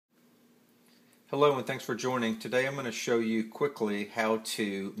Hello and thanks for joining. Today I'm going to show you quickly how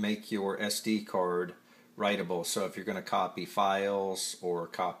to make your SD card writable. So if you're going to copy files or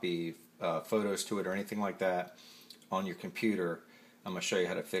copy photos to it or anything like that on your computer, I'm going to show you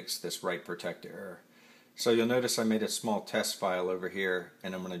how to fix this write protect error. So you'll notice I made a small test file over here,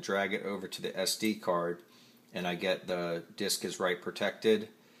 and I'm going to drag it over to the SD card, and I get the disk is write protected,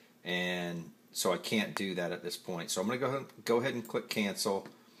 and so I can't do that at this point. So I'm going to go ahead and click cancel.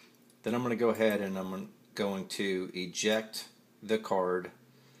 Then I'm going to go ahead and I'm going to eject the card,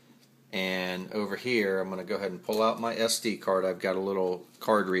 and over here I'm going to go ahead and pull out my SD card. I've got a little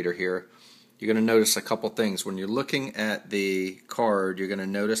card reader here. You're going to notice a couple things. When you're looking at the card, you're going to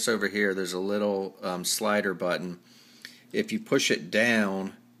notice over here there's a little slider button. If you push it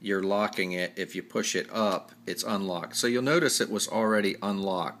down, you're locking it. If you push it up, it's unlocked. So you'll notice it was already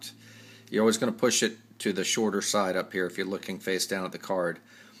unlocked. You're always going to push it to the shorter side up here if you're looking face down at the card.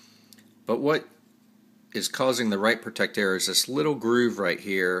 But what is causing the write protect error is this little groove right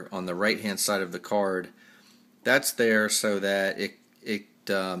here on the right hand side of the card. That's there so that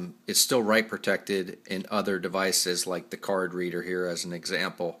it's still write protected in other devices like the card reader here as an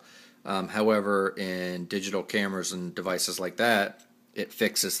example. However, in digital cameras and devices like that, it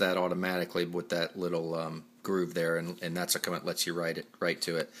fixes that automatically with that little groove there, and that's a command that lets you write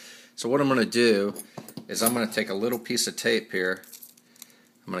to it. So what I'm going to do is I'm going to take a little piece of tape here.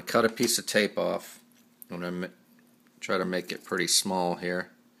 I'm going to cut a piece of tape off. I'm going to try to make it pretty small here.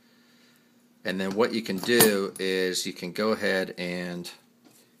 And then what you can do is you can go ahead and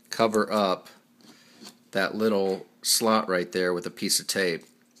cover up that little slot right there with a piece of tape.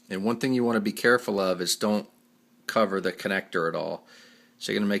 And one thing you want to be careful of is don't cover the connector at all.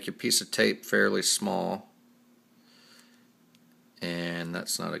 So you're going to make your piece of tape fairly small. And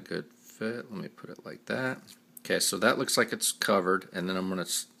that's not a good fit. Let me put it like that. Okay, so that looks like it's covered, and then I'm going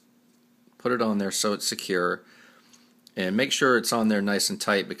to put it on there so it's secure. And make sure it's on there nice and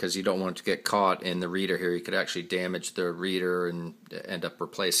tight because you don't want it to get caught in the reader here. You could actually damage the reader and end up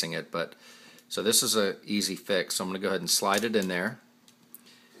replacing it. So this is an easy fix. So I'm going to go ahead and slide it in there,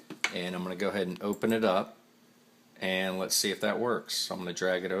 and I'm going to go ahead and open it up, and let's see if that works. So I'm going to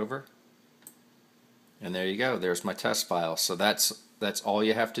drag it over, and there you go. There's my test file. So that's all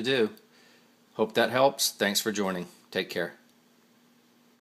you have to do. Hope that helps. Thanks for joining. Take care.